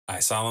I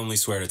solemnly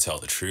swear to tell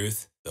the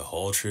truth, the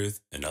whole truth,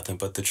 and nothing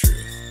but the truth.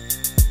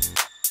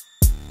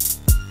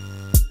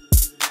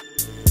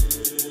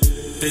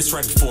 This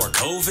right before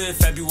COVID,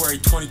 February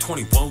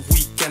 2021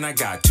 weekend, I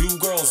got 2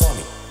 girls on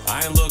me.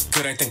 I ain't look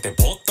good, I think they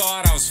both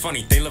thought I was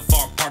funny. They live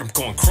far apart, I'm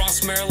going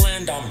cross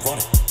Maryland, I'm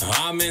running.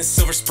 I'm in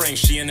Silver Spring,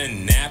 she in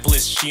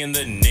Annapolis, she in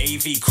the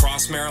Navy.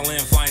 Cross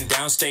Maryland, flying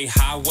downstate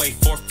highway,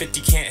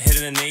 450, can't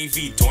hit in the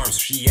Navy dorms.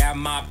 She at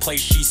my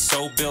place, she's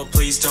so built,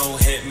 please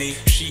don't hit me.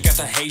 She got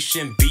the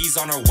Haitian bees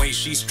on her waist,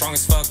 she's strong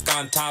as fuck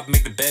on top,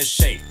 make the bed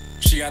shake.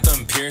 She got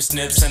them pierced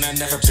nips, and I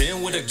never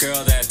been with a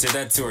girl that did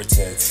that to her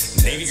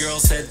tits. Navy girl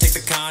said take the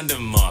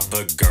condom off,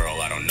 but girl,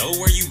 I don't know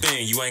where you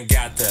been. You ain't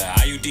got the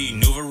IUD,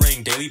 Nuva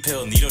ring, daily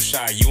pill, needle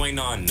shot, you ain't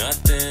on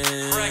nothing.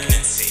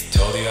 Pregnancy.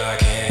 Told you I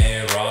can't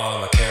hit raw,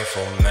 I'm a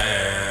careful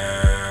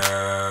man.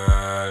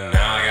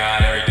 Now I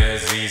got every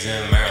disease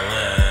in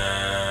Maryland.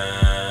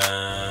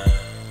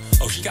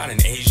 Oh, she got an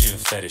Asian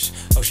fetish.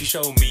 Oh, she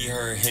showed me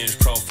her Hinge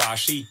profile.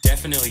 She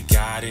definitely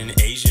got an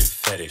Asian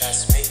fetish.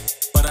 That's me.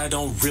 But I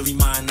don't really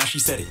mind, now she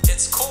said it.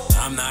 It's cool.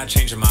 I'm not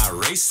changing my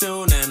race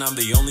soon, and I'm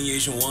the only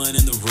Asian one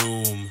in the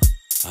room.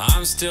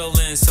 I'm still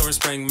in Silver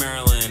Spring,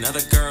 Maryland.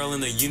 Other girl in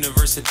the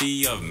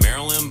University of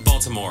Maryland,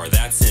 Baltimore.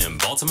 That's in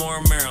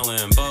Baltimore,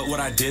 Maryland. But what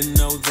I didn't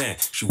know then,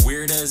 she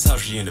weird as hell,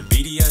 she into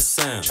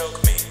BDSM.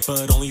 Choke me.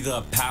 But only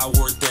the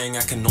power thing,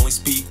 I can only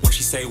speak when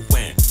she say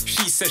when.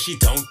 She said she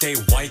don't date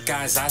white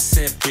guys, I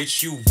said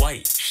bitch you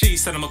white. She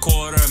said I'm a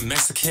quarter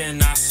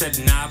Mexican, I said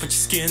nah but your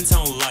skin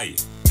tone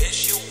light.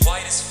 Bitch you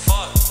white as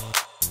fuck.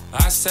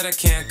 I said I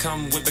can't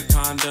come with the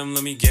condom,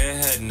 let me get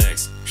head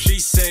next. She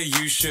said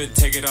you should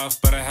take it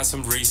off, but I had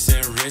some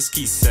recent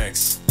risky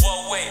sex.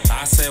 Whoa, wait.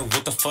 I said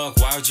what the fuck,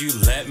 why would you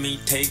let me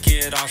take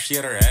it off? She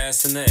had her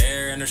ass in the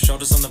air and her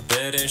shoulders on the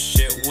bed and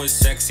shit was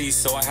sexy,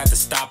 so I had to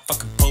stop,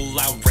 fucking pull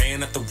out,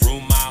 ran at the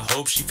room, I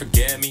hope she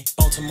forget me.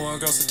 Baltimore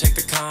girls to take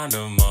the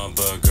condom off,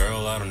 but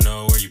girl, I don't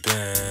know where you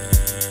been.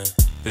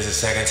 This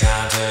is the second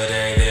time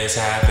today this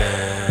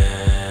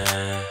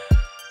happened.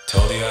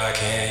 Told you I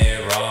can't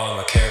hit raw, I'm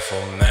a careful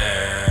man.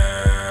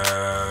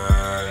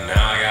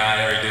 Now I got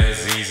every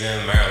disease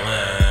in Maryland.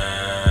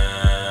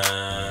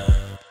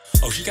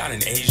 Oh, she got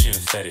an Asian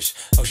fetish.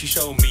 Oh, she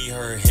showed me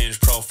her Hinge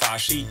profile.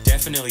 She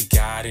definitely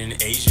got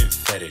an Asian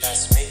fetish.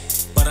 That's me.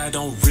 But I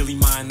don't really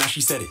mind, now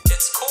she said it.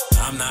 It's cool.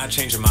 I'm not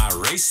changing my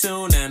race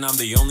soon, and I'm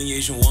the only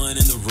Asian one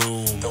in the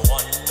room. The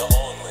one, the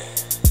only.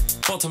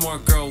 Baltimore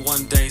girl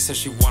one day said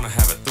she wanna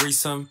have a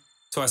threesome.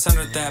 So I sent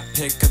her that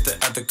pic of the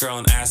other girl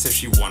and asked if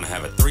she wanna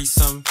have a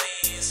threesome.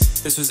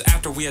 Please. This was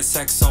after we had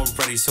sex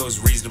already, so it was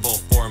reasonable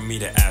for me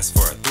to ask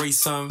for a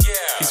threesome. Yeah.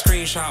 He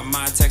screenshot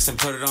my text and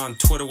put it on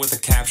Twitter with the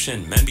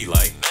caption, men be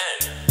like,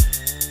 men.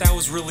 That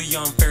was really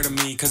unfair to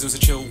me, cause it was a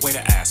chill way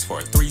to ask for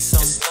a threesome.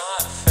 It's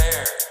not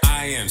fair.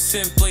 I am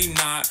simply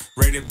not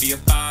ready to be a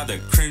father.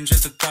 Cringe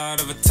at the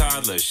thought of a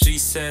toddler. She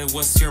said,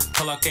 what's your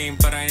pull-out game?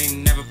 But I ain't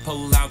never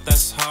pull out,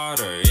 that's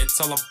harder. It's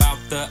all about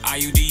the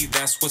IUD,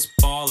 that's what's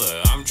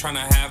baller. I'm trying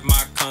to have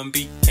my cum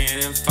be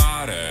cannon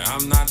fodder.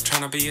 I'm not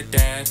trying to be a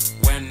dad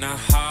when I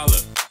holler.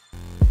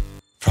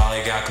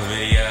 Probably got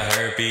chlamydia,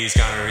 herpes,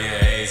 gonorrhea,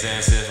 AIDS,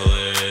 and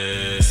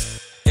syphilis.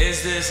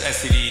 Is this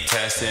STD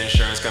test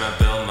insurance gonna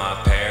bill my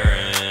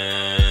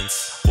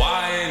parents?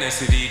 Why an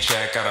STD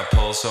check gotta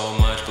pull so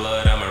much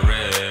blood out my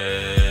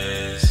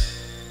wrist?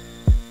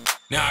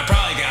 Now I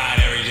probably got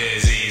every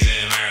disease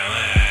in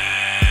Maryland.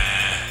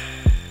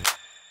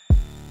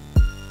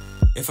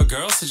 If a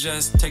girl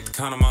suggests take the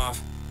condom off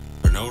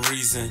for no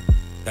reason,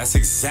 that's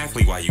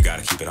exactly why you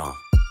gotta keep it on.